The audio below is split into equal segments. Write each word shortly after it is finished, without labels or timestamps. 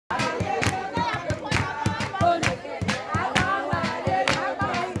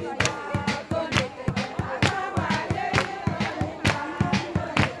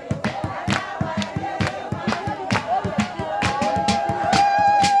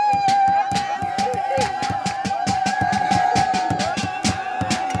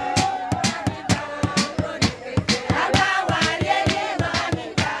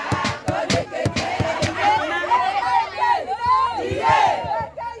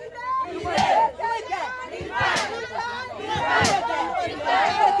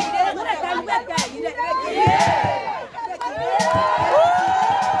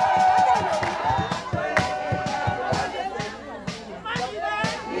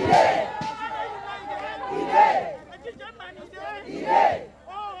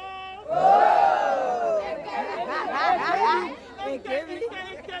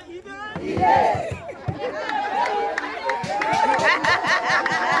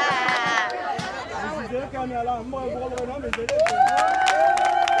Hello?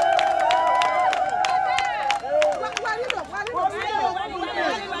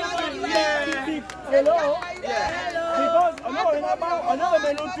 Because another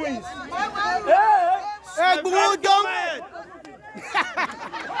melon twins. Hey, blue dog.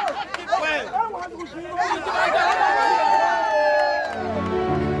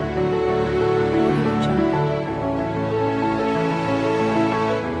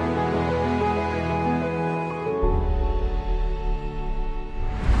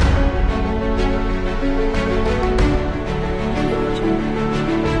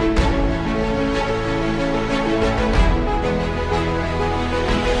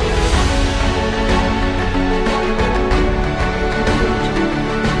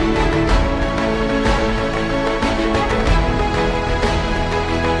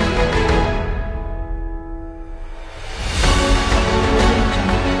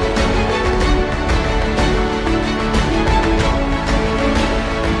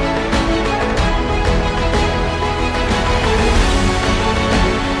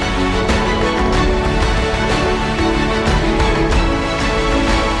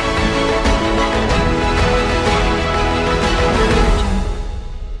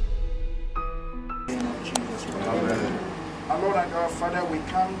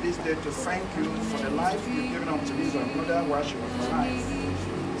 To thank you for the life you've given unto this our mother while she was alive.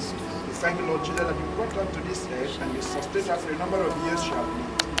 We thank you, Lord Jesus, that you brought her to this earth and you sustained her for a number of years she has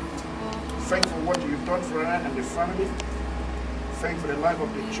lived. Thank you for what you've done for her and the family. Thank you for the life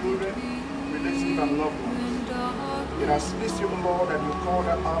of the children, relatives, and loved ones. It has pleased you, Lord, that you called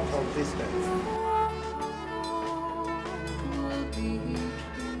her out of this earth.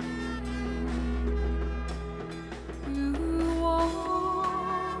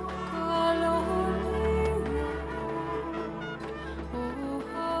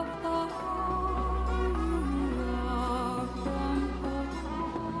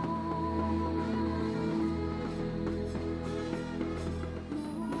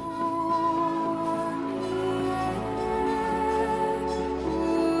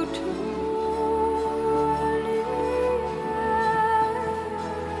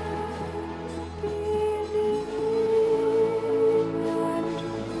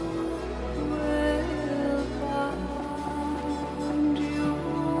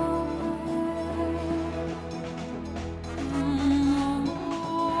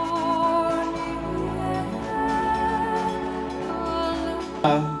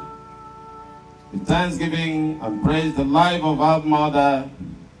 With thanksgiving and praise the life of our mother,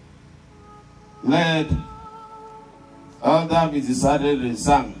 led Elder Mrs. Arit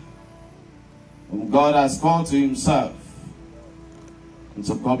Essang, whom God has called to himself, and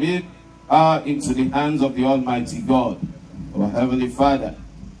to commit her into the hands of the Almighty God, our Heavenly Father.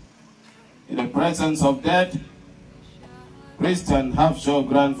 In the presence of death, Christians have shown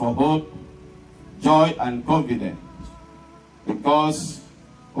ground for hope, joy, and confidence, because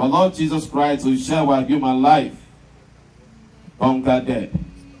our Lord Jesus Christ, who shared our human life, conquered death,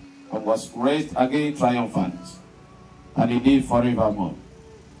 and was raised again triumphant, and indeed forevermore.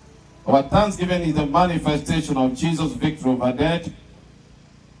 Our thanksgiving is the manifestation of Jesus' victory over death,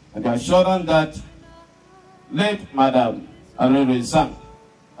 and the assurance that late Madam Arit Essang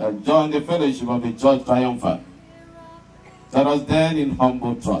had joined the fellowship of the Church triumphant. Let us then in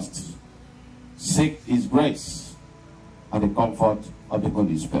humble trust seek his grace and the comfort of the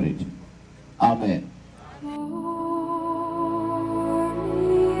Holy Spirit. Amen.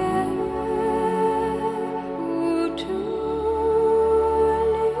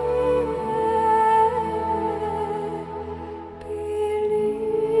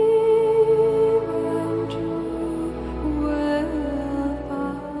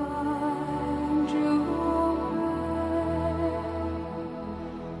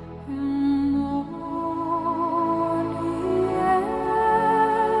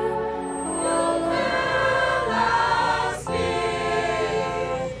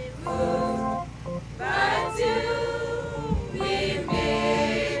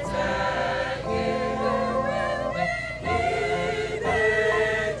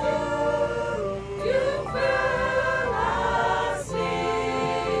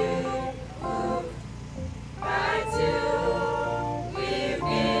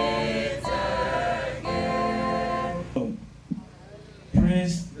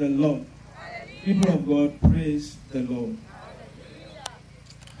 Praise the Lord. People of God, praise the Lord.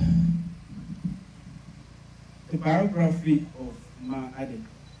 The biography of Mma Arit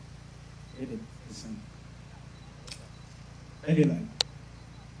Essang. Eyulor.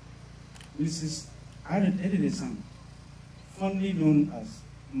 Mrs. Arit Essang, fondly known as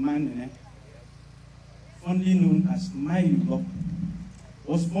Mma Nene, fondly known as Mma Eyulor,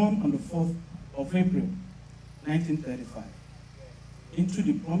 was born on the 4th of April, 1935, into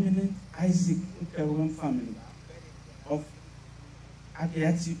the prominent Isaac Nkereuwem family of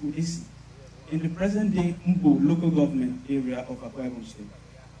Agiati Udesi in the present-day Mbo local government area of Akwa Ibom State.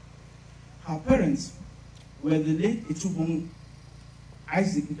 Her parents were the late Itubong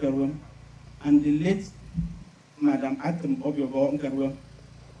Isaac Nkereuwem and the late Madam Atam Obiobo Nkereuwem,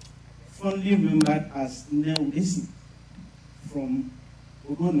 fondly remembered as Ne Udesi from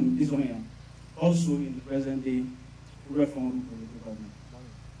Oron, Effiong, also in the present-day Rev Okon Robin.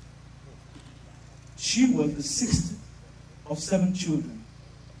 She was the 6th of 7 children,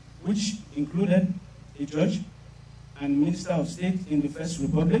 which included a judge and minister of state in the First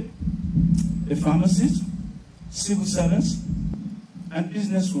Republic, a pharmacist, civil servants, and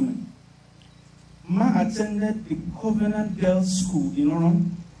businesswomen. Mma attended the Covenant Girls' School in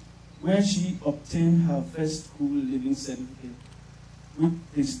Oron, where she obtained her first school leaving certificate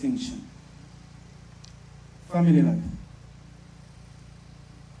with distinction. Family life.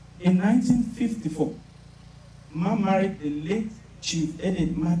 In 1954, Mma married the late Chief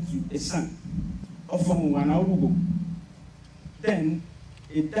Mma Arit Essang of Uye, then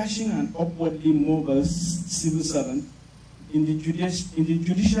a dashing and upwardly mobile civil servant in the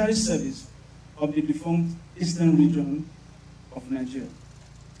judiciary service of the defunct Eastern region of Nigeria.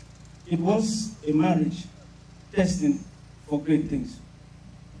 It was a marriage destined for great things.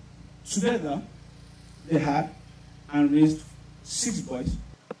 Together, they had and raised 6 boys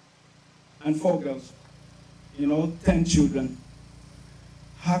and 4 girls, 10 children.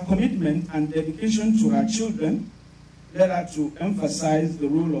 Her commitment and dedication to her children led her to emphasize the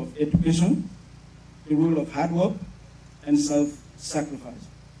role of education, the role of hard work, and self-sacrifice.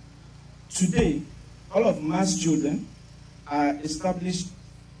 Today, all of Mma's children are established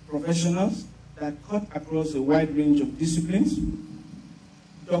professionals that cut across a wide range of disciplines: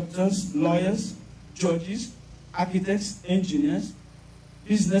 doctors, lawyers, judges, architects, engineers,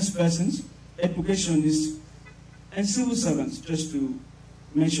 business persons, educationists, and civil servants, just to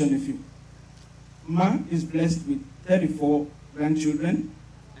mention a few. Mma is blessed with 34 grandchildren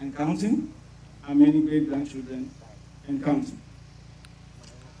and counting, and many great-grandchildren and counting.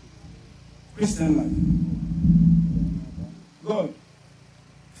 Christian life. God,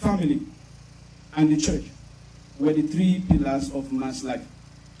 family, and the church were the 3 pillars of Mma's life.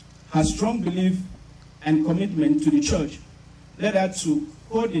 Her strong belief and commitment to the church led her to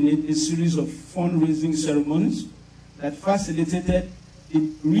coordinate a series of fundraising ceremonies that facilitated the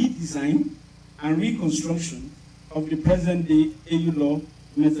redesign and reconstruction of the present-day Eyulor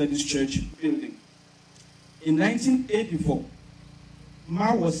Methodist Church building. In 1984,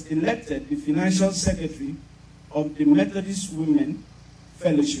 Mma was elected the financial secretary of the Methodist Women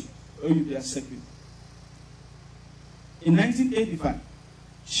Fellowship, Oyubia Secretary. In 1985,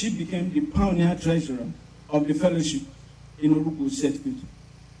 she became the pioneer treasurer of the fellowship in Oruku Circuit.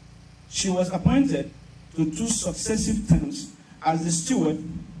 She was appointed to 2 successive terms as the steward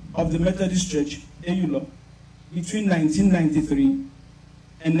of the Methodist Church, Eyulor, between 1993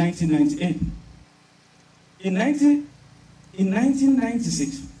 and 1998. In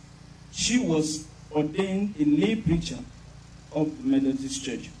 1996, she was ordained a lay preacher of the Methodist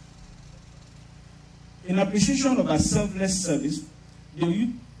Church. In appreciation of her selfless service, the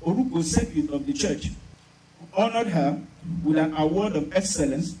Oruku Circuit of the church honored her with an award of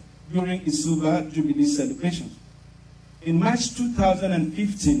excellence during its Silver Jubilee celebrations. In March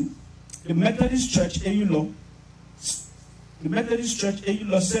 2015, the Methodist Church Eyulor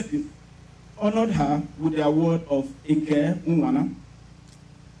Circuit honored her with the award of Nkereuwem.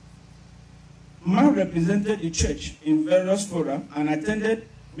 Mma represented the church in various fora and attended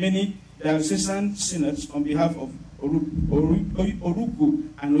many diocesan synods on behalf of Oruku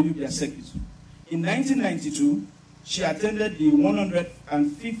and Oyubia circuits. In 1992, she attended the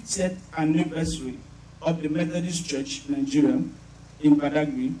 150th anniversary of the Methodist Church Nigeria in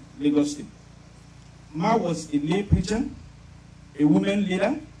Badagry, Lagos State. Mma was a lay preacher, a women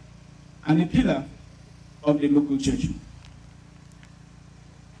leader, and a pillar of the local church.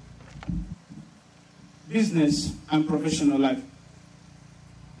 Business and professional life.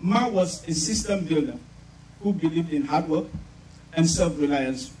 Mma was a system builder who believed in hard work and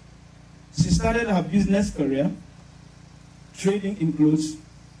self-reliance. She started her business career trading in clothes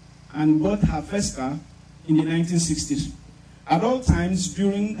and bought her first car in the 1960s. At all times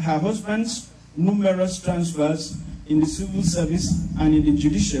during her husband's numerous transfers in the civil service and in the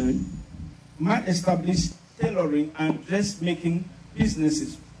judiciary, Mma established tailoring and dressmaking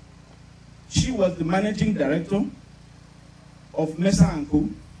businesses. She was the managing director of Mesa & Co.,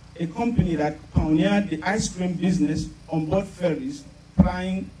 a a company that pioneered the ice cream business on board ferries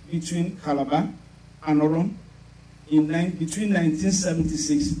plying between Calabar and Oron between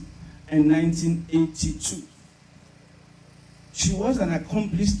 1976 and 1982. She was an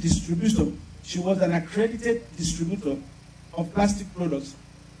accomplished distributor. She was an accredited distributor of plastic products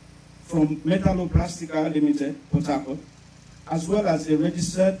from Metalloplastica Limited, Port Harcourt, as well as a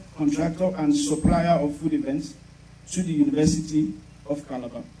registered contractor and supplier of food events to the University of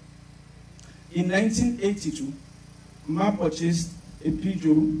Calabar. In 1982, Mma purchased a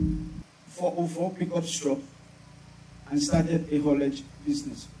Peugeot 404 pickup truck and started a haulage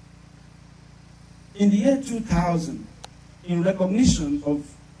business. In the year 2000, in recognition of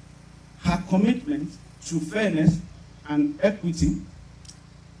her commitment to fairness and equity,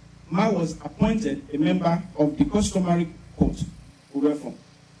 Mma was appointed a member of the customary court, Effiom.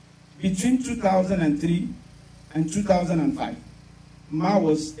 Between 2003 and 2005, Mma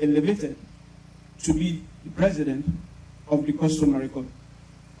was elevated to be the president of the customary court.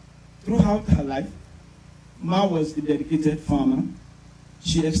 Throughout her life, Mma was a dedicated farmer.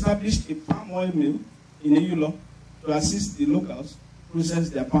 She established a palm oil mill in Eyulor to assist the locals process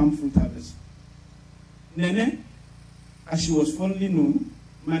their palm fruit harvest. Nene, as she was fondly known,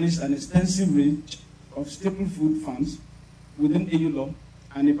 managed an extensive range of staple food farms within Eyulor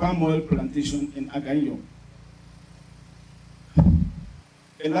and a palm oil plantation in Eyulor.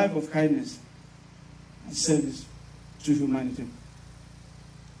 A life of kindness and service to humanity.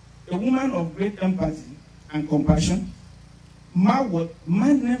 A woman of great empathy and compassion, Mma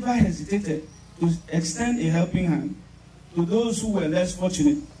never hesitated to extend a helping hand to those who were less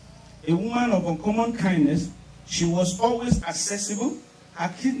fortunate. A woman of uncommon kindness, she was always accessible. Her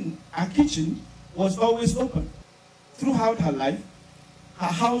kitchen was always open. Throughout her life, her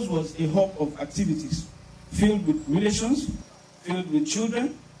house was a hub of activities, filled with relations, filled with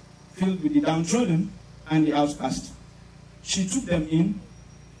children, filled with the downtrodden and the outcast. She took them in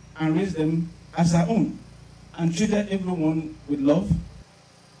and raised them as her own, and treated everyone with love,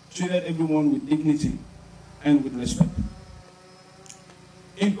 treated everyone with dignity and with respect.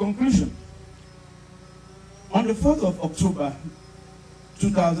 In conclusion, on the 4th of October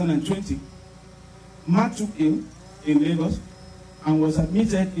 2020, Mma took ill in Lagos and was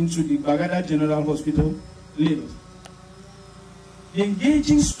admitted into the Bagada General Hospital, Lagos. The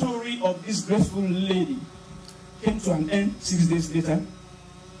engaging story of this graceful lady came to an end 6 days later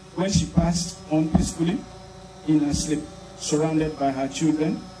when she passed on peacefully in her sleep, surrounded by her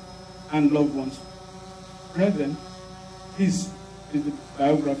children and loved ones. Brethren, this is the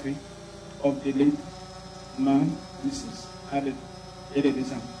biography of the late Mma Mrs. Arit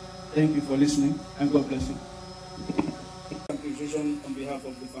Essang. Thank you for listening, and God bless you. Conclusion on behalf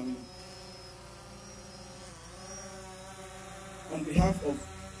of the family. On behalf of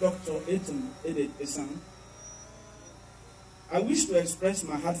Dr. Effiong Uye, I wish to express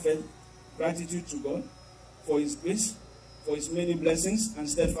my heartfelt gratitude to God for His grace, for His many blessings and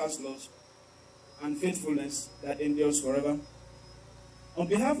steadfast love and faithfulness that endures forever. On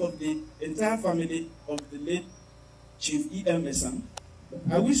behalf of the entire family of the late Chief Effiong Essang,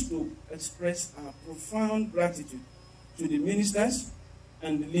 I wish to express our profound gratitude to the ministers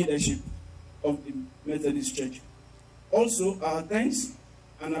and the leadership of the Methodist Church. Also, our thanks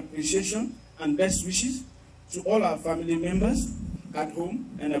and appreciation and best wishes to all our family members at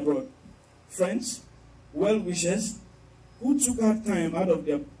home and abroad, friends, well-wishers who took out time out of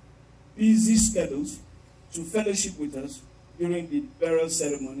their busy schedules to fellowship with us during the burial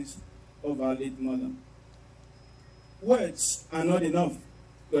ceremonies of our late mother. Words are not enough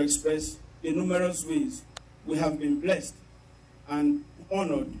to express the numerous ways we have been blessed and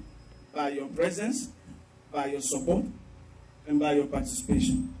honored by your presence, by your support, and by your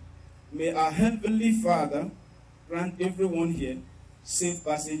participation. May our Heavenly Father grant everyone here safe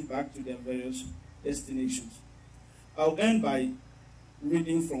passage back to their various destinations. I'll end by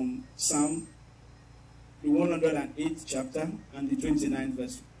reading from Psalm, the 108th chapter and the 29th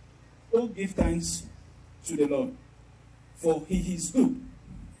verse. Oh, give thanks to the Lord, for He is good,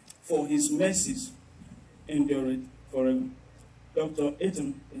 for His mercies endure forever. Dr.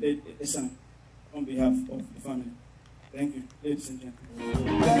 Effiong Essang, on behalf of the family. Thank you, ladies and gentlemen.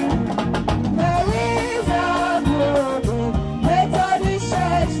 There is a global Methodist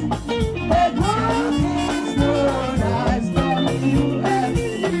Church, the group is known as WF.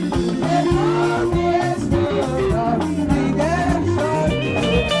 The group is known as redemption.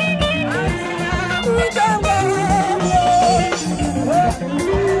 We can go.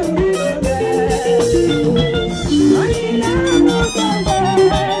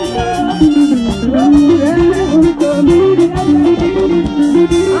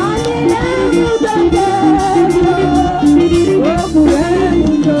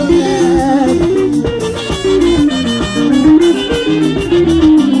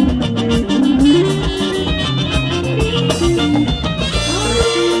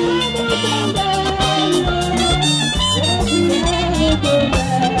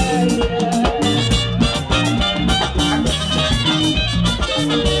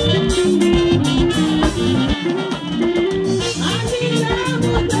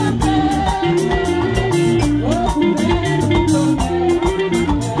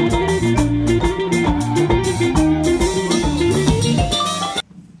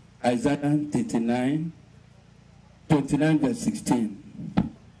 29 verse 16.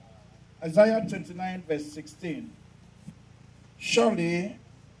 Isaiah 29 verse 16. Surely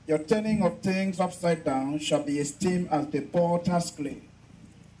your turning of things upside down shall be esteemed as the potter's clay.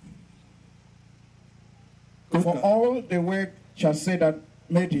 For all the work shall say that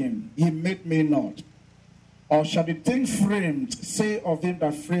made him, he made me not. Or shall the thing framed say of him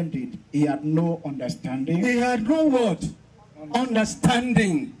that framed it, he had no understanding? He had no what?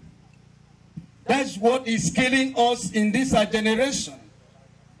 Understanding. That's what is killing us in this generation.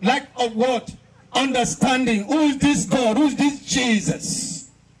 Lack of what? Understanding. Who is this God? Who is this Jesus?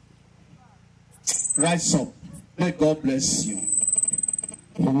 Rise up. May God bless you.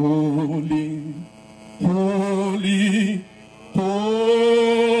 Holy, holy,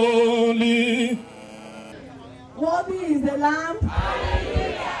 holy. Worthy is the Lamb.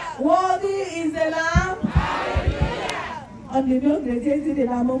 Hallelujah. Worthy is the Lamb. Hallelujah. On the new created the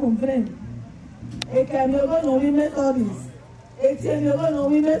Lamb of friend. A cameo no we Methodist. A cameo no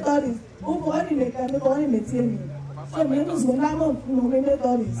we Methodist. Who want in a cameo on the so we use the Lamb of no we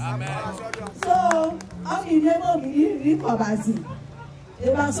Methodist. So, I'm in the name of the Bassey.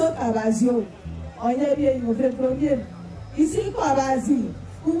 Evang so Cabazio. On the day of the problem. Is he Bassey?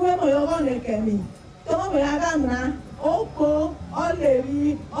 Who were your own cameo? Come on, Oko,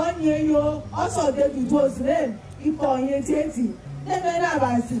 Olevi, Onyeyo, also David was then, Effiong Esedeke. Then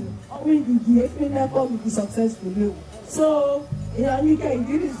Bassey, we never be successful. So, you can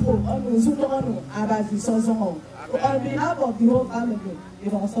do this for Oron about the Sozon. On behalf of the whole family,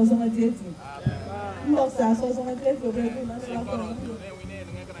 it was Sozon Esedeke. Most are Sozon Esedeke.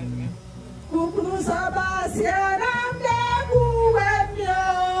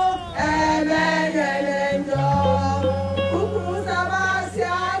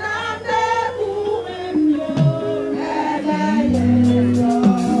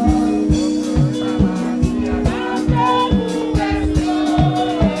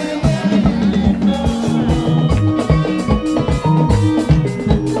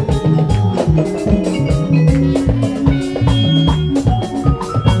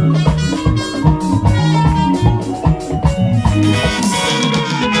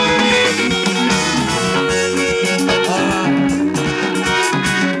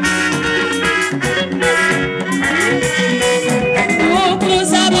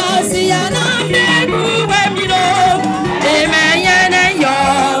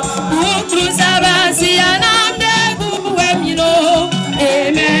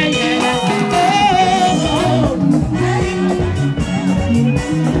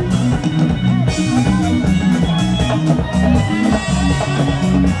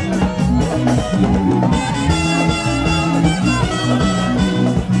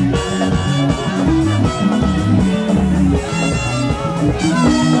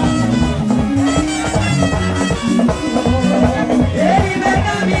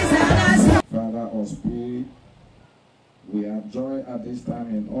 We have joy at this time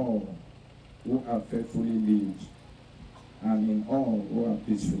in all who have faithfully lived and in all who have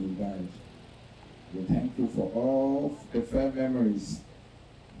peacefully died. We thank you for all the fair memories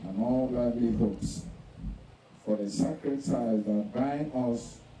and all lively hopes, for the sacred ties that bind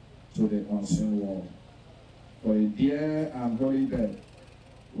us to the unseen world, for the dear and holy dead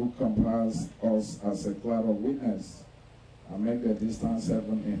who compass us as a cloud of witness and make the distant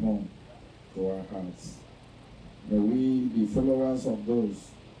heaven a home to our hearts. May we be followers of those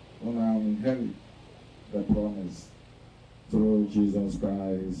who now inherit the promise through Jesus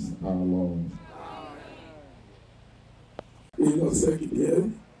Christ our Lord. Eyulor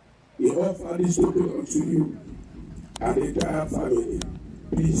Esedeke, we offer this token unto you and the entire family.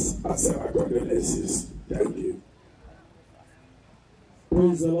 Please accept our condolences. Thank you.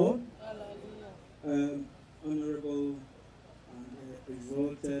 Praise the Lord. Honorable and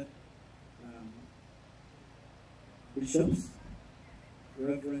exalted bishops,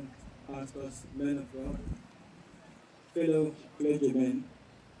 reverend pastors, men of God, fellow clergymen,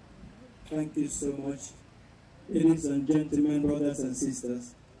 thank you so much. Ladies and gentlemen, brothers and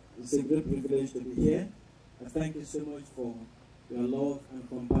sisters, it's a great privilege to be here. I thank you so much for your love and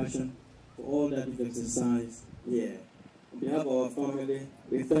compassion for all that you've exercised here. On behalf of our family,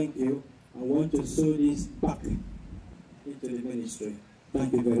 we thank you and want to sow this back into the ministry.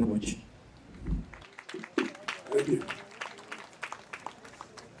 Thank you very much. Thank you.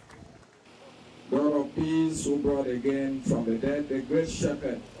 God of peace, who brought again from the dead the great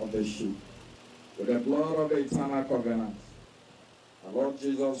shepherd of the sheep, with the blood of the eternal covenant, our Lord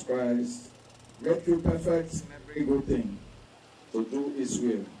Jesus Christ, make you perfect in every good thing, to do his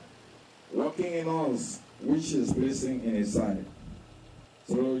will, working in us which is pleasing in his sight,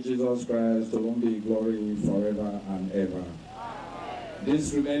 Through Jesus Christ, to whom be glory forever and ever.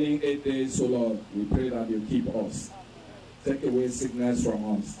 These remaining 8 days, O Lord, we pray that you keep us. Take away sickness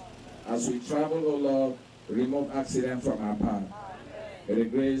from us. As we travel, O Lord, remove accident from our path. May the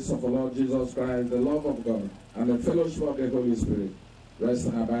grace of the Lord Jesus Christ, the love of God, and the fellowship of the Holy Spirit rest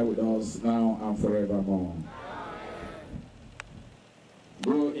and abide with us now and forevermore.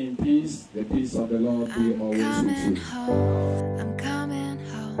 Go in peace. The peace of the Lord be always with you. I'm coming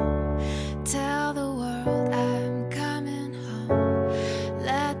home. Tell the world I'm coming home.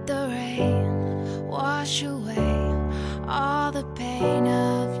 Let the rain wash away all the pain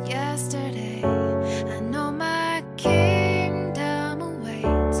of yesterday. I know my kingdom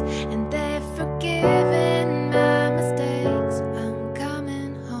awaits, and they've forgiven my mistakes. I'm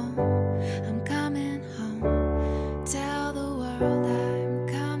coming home. I'm coming home. Tell the world I'm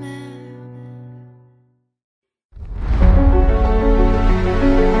coming.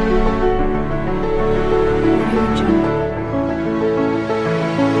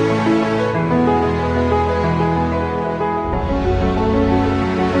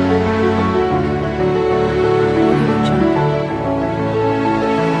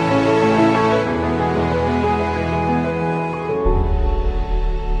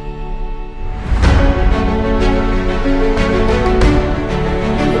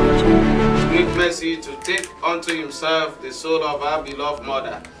 To take unto himself the soul of our beloved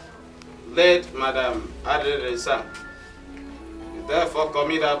mother, late Madam Arit Essang. We therefore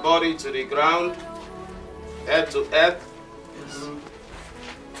commit our body to the ground, earth to earth.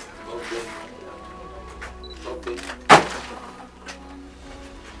 Okay.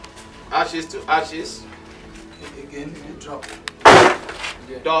 Ashes to ashes. Again, you drop.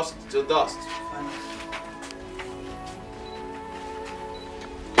 Dust to dust.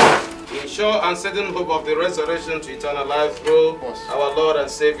 In sure and certain hope of the resurrection to eternal life through our Lord and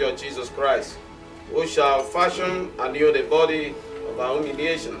Savior Jesus Christ, who shall fashion anew the body of our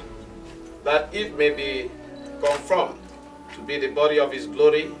humiliation, that it may be conformed to be the body of his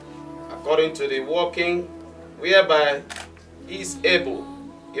glory, according to the working whereby he is able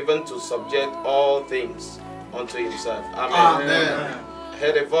even to subject all things unto himself. Amen. Amen. I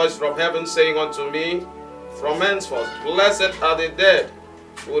heard a voice from heaven saying unto me, from henceforth, blessed are the dead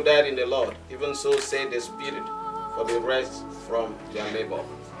who died in the Lord, even so say the Spirit, for the rest from their labor.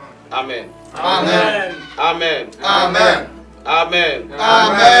 Amen. Amen. Amen. Amen. Amen.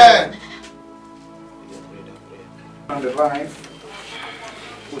 Amen. And the life,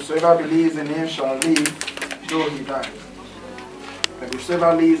 whosoever believes in him shall live, though he die. And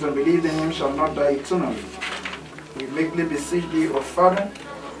whosoever lives and believes in him shall not die eternally. We meekly beseech thee, O Father,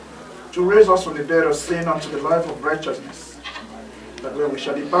 to raise us from the dead of sin unto the life of righteousness, that when we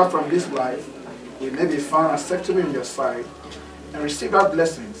shall depart from this life, we may be found acceptable in your sight, and receive our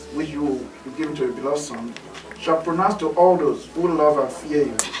blessings, which you will be given to your beloved Son, shall pronounce to all those who love and fear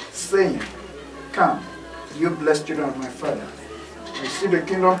you, saying, Come, you blessed children of my Father, receive the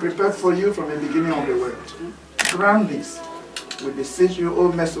kingdom prepared for you from the beginning of the world. Grant this, we beseech you,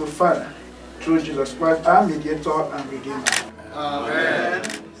 O merciful Father, through Jesus Christ, our mediator and Redeemer. Amen.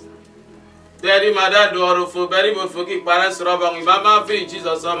 Daddy, my dad, do all for very much for keep parents robbing. Mama, free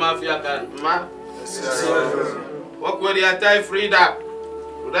Jesus, mafia can. Ma, what would you tie Frida?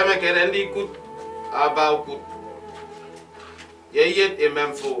 Would I make any good about good? Ye yet a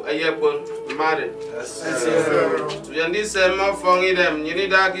man for a year married. To your niece and more from them, you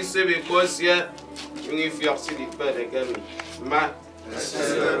need to say because here, if you have seen it better again. Ma,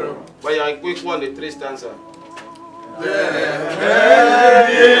 why I quick one, the three stanza.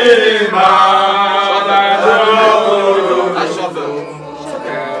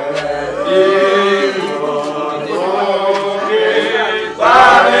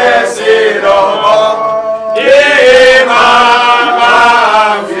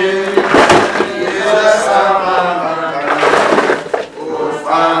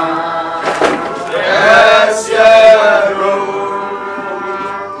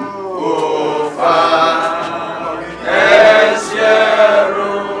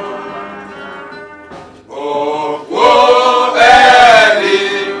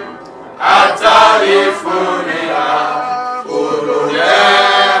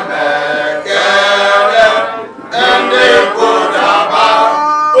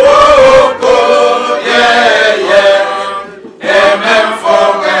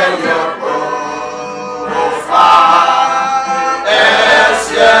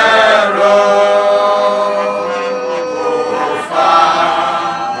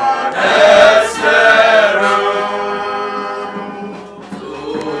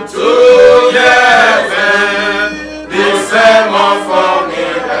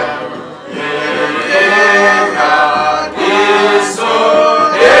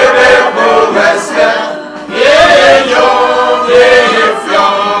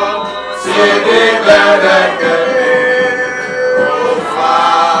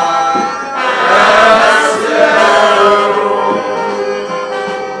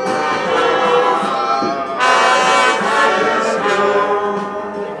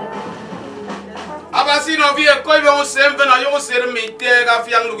 you same when you say me take a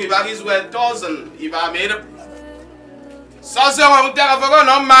young look if I is worth 1,000 if I made up. So I'm telling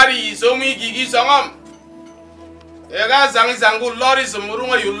no marry, so me gigi song. Ega Zangu Lord is a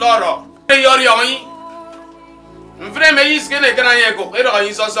Muruma Eyulor. You're young. Mfre me is going to get a go. It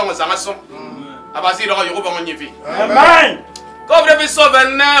is also a song. Abasi lo Yoruba on your feet. Amen. Cover the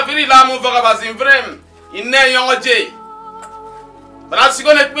sovereign, very lam over Abas in frame. In ne young J. But as you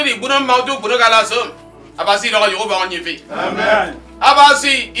go let me, Bunam Maudu Burugalasum. Abasi lo Yoruba on your feet. Amen.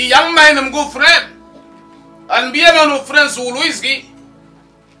 Abasi, a young man and good friend. And be able to friends who whiskey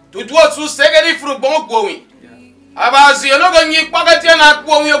to do what to second fruit bomb going. Abasi, you're not going to pocket and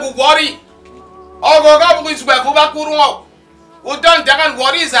go worry. Or go up with Bakuba. Who don't take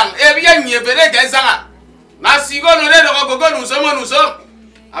worries and every year Zanga. Nasigo no let go to someone who's up.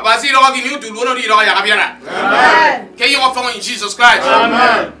 Abasi logging you to Luno Yaviana. Can you offer in Jesus Christ?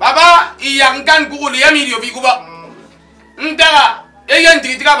 Amen. Baba, young can go the Emilio Biguba. Nda, Ayan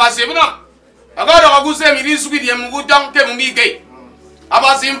Titica Basebino. I got a good same is with him who don't tell me gay.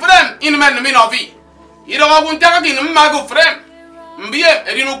 Abas in frame in man Minovi. You don't want to take in Mago frame. In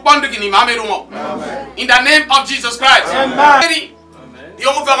the name of Jesus Christ. Amen.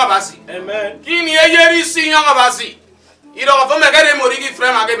 Amen. Kini yeri si young abasi. You don't have a gare morigi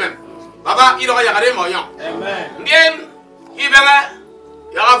frame again. Baba, you don't have a moyon. Amen. Then, even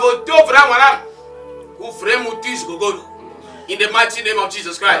you have a two frame who frame mutis go in the mighty name of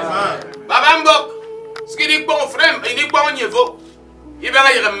Jesus Christ. Baba Mbok, skiddy bone frame, in the bone you vote. Even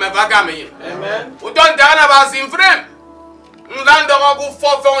I am a vagame. Amen. Who don't down about in frame. Land of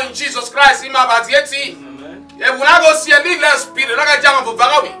go in Jesus Christ in my body. If we go see a little spirit, like a jam of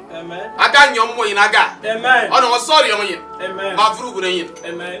Vagawi. Amen. I can't young boy in Aga. Amen. Oh no, sorry on you. Amen. My fruit in.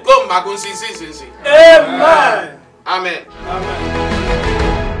 Amen. Come back on see. Amen. Amen. Amen.